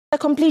The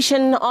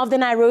completion of the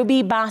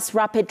Nairobi Bus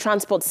Rapid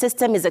Transport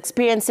System is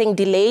experiencing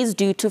delays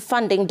due to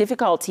funding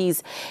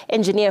difficulties.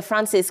 Engineer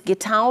Francis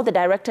Gitau, the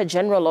Director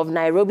General of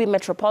Nairobi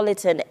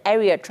Metropolitan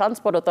Area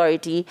Transport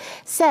Authority,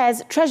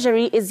 says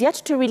Treasury is yet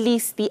to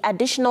release the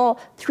additional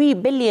 3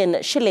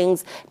 billion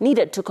shillings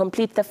needed to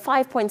complete the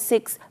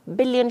 5.6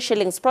 billion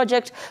shillings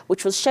project,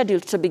 which was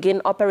scheduled to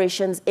begin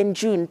operations in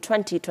June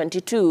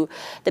 2022.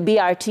 The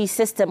BRT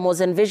system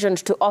was envisioned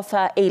to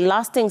offer a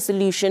lasting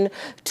solution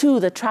to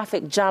the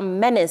traffic jam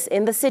menace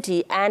in the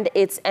city and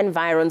its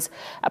environs,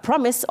 a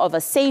promise of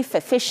a safe,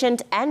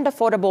 efficient and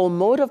affordable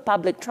mode of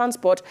public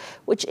transport,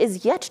 which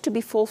is yet to be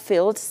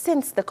fulfilled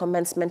since the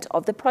commencement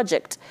of the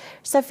project.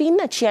 Serfine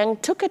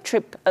Achieng took a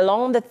trip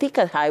along the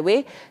Thika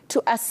highway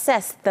to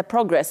assess the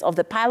progress of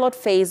the pilot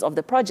phase of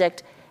the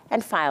project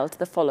and filed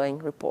the following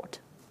report.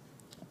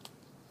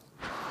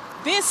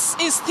 This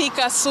is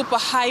Thika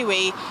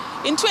Superhighway.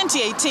 In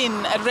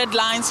 2018, red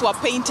lines were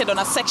painted on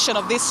a section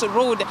of this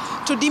road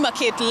to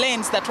demarcate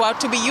lanes that were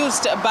to be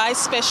used by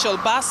special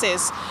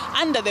buses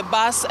under the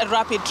Bus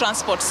Rapid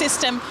Transport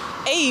System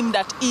aimed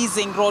at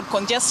easing road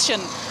congestion,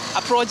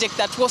 a project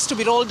that was to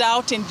be rolled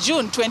out in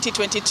June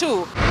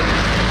 2022.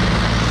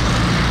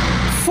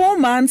 4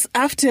 months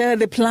after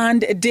the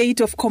planned date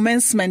of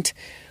commencement,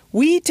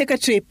 we take a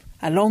trip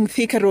along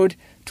Thika Road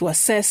to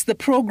assess the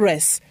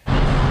progress.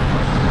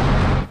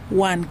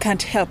 One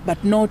can't help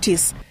but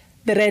notice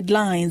the red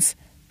lines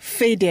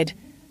faded,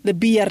 the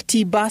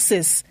BRT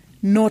buses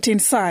not in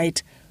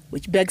sight,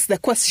 which begs the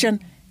question,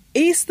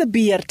 is the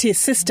BRT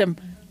system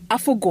a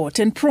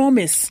forgotten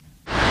promise?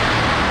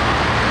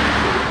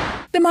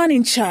 The man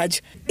in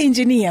charge,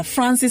 Engineer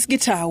Francis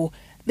Gitau,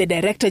 the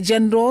Director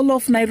General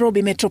of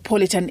Nairobi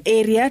Metropolitan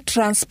Area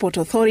Transport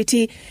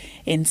Authority,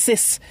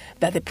 insists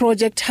that the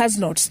project has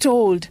not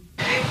stalled.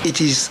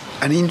 It is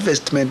an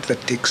investment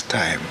that takes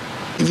time.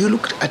 If you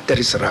look at Dar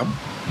es Salaam,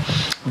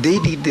 they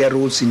did their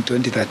roads in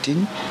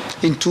 2013.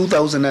 In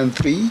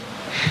 2003,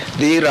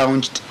 they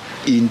launched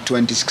in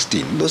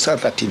 2016. Those are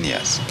 13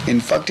 years. In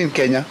fact, in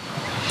Kenya,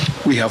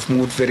 we have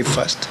moved very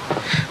fast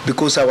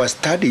because our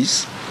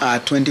studies are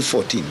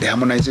 2014, the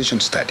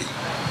harmonization study,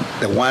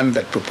 the one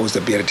that proposed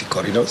the BRT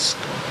corridors.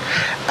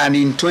 And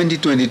in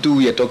 2022,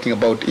 we are talking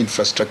about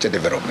infrastructure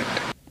development.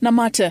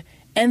 Namata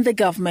and the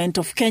government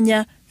of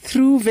Kenya,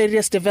 through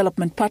various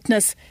development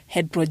partners,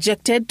 had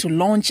projected to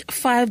launch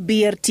 5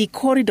 BRT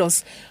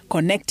corridors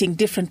connecting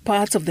different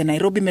parts of the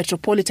Nairobi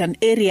metropolitan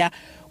area,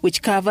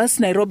 which covers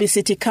Nairobi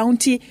City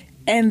County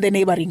and the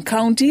neighboring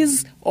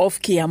counties of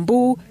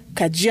Kiambu,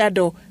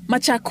 Kajiado,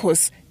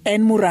 Machakos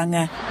and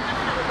Murang'a.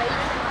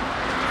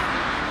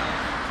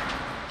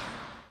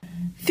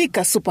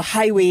 Thika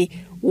Superhighway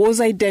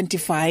was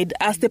identified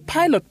as the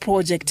pilot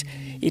project.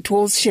 It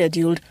was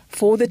scheduled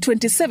for the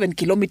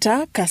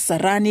 27-kilometer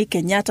Kasarani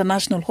Kenyatta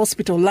National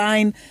Hospital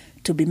line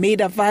to be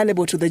made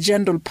available to the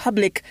general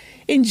public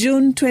in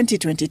June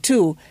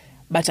 2022.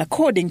 But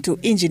according to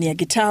Engineer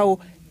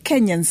Gitau,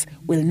 Kenyans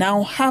will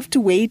now have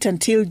to wait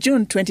until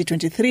June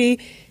 2023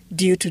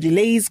 due to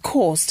delays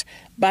caused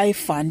by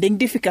funding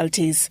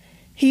difficulties.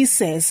 He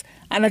says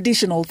an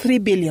additional 3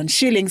 billion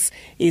shillings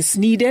is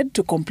needed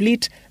to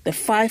complete the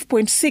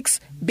 5.6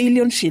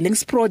 billion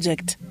shillings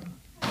project.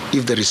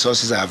 If the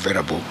resources are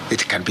available,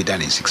 it can be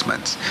done in 6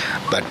 months.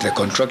 But the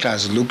contractor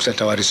has looked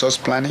at our resource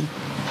planning.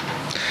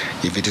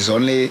 If it is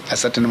only a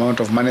certain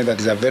amount of money that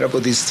is available,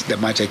 this is the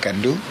much I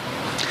can do.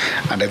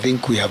 And I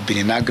think we have been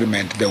in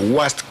agreement. The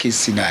worst case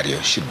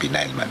scenario should be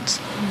 9 months.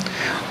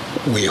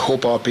 We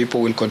hope our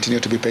people will continue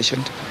to be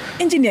patient.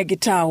 Engineer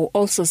Gitau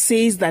also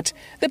says that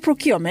the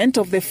procurement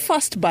of the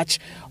first batch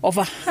of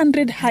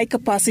 100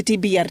 high-capacity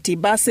BRT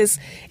buses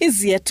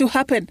is yet to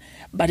happen,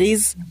 but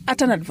is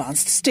at an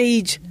advanced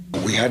stage.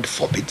 We had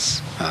 4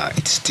 bids.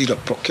 It's still a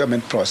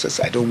procurement process.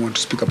 I don't want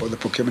to speak about the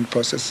procurement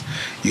process.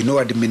 You know,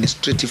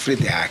 administratively,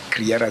 there are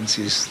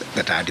clearances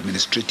that are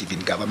administrative in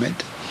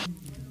government.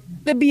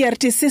 The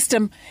BRT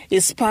system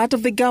is part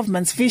of the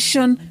government's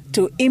vision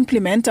to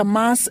implement a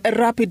mass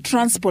rapid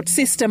transport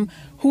system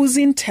whose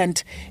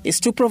intent is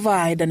to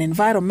provide an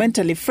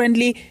environmentally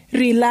friendly,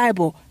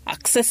 reliable,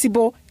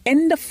 accessible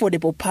and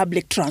affordable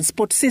public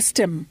transport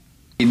system.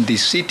 In the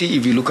city,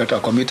 if you look at our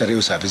commuter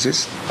rail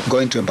services,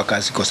 going to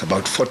Embakasi costs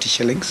about 40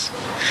 shillings.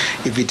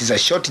 If it is a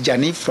short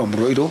journey from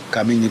Roiro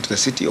coming into the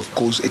city, of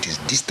course, it is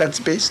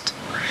distance-based.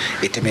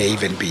 It may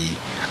even be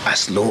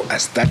as low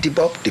as 30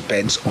 bob,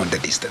 depends on the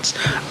distance.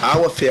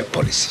 Our fare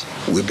policy,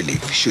 we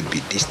believe, should be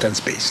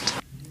distance-based.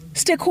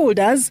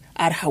 Stakeholders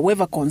are,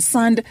 however,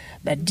 concerned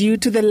that due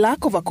to the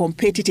lack of a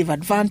competitive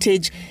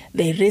advantage,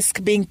 they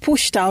risk being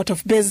pushed out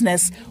of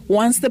business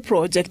once the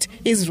project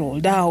is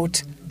rolled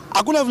out.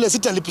 Hakuna vile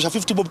sita lipisha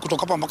 50 bob kutoka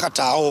hapa mpaka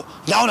Tao,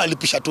 nao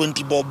nalipisha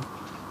 20 bob.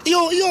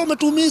 Hiyo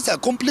umetumiza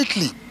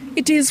completely.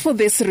 It is for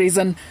this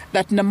reason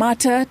that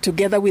Namata,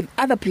 together with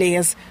other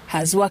players,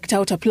 has worked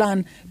out a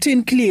plan to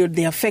include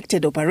the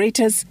affected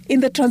operators in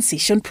the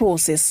transition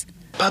process.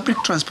 Public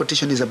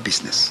transportation is a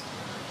business.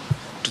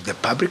 To the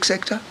public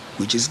sector,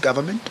 which is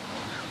government,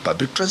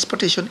 public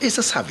transportation is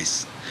a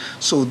service.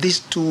 So these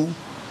two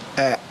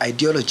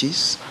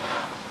ideologies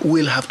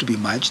will have to be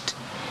merged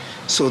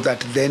so that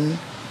then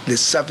the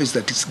service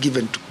that is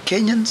given to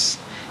Kenyans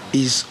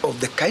is of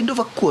the kind of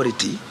a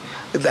quality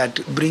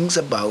that brings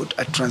about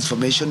a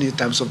transformation in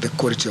terms of the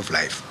quality of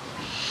life.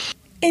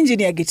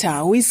 Engineer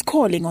Gitau is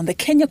calling on the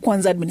Kenya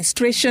Kwanza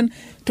administration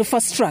to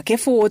fast-track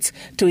efforts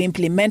to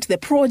implement the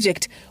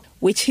project,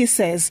 which he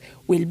says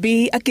will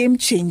be a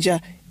game-changer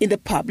in the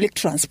public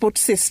transport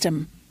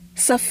system.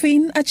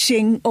 Serfine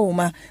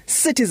Achieng,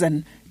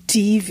 Citizen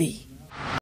TV.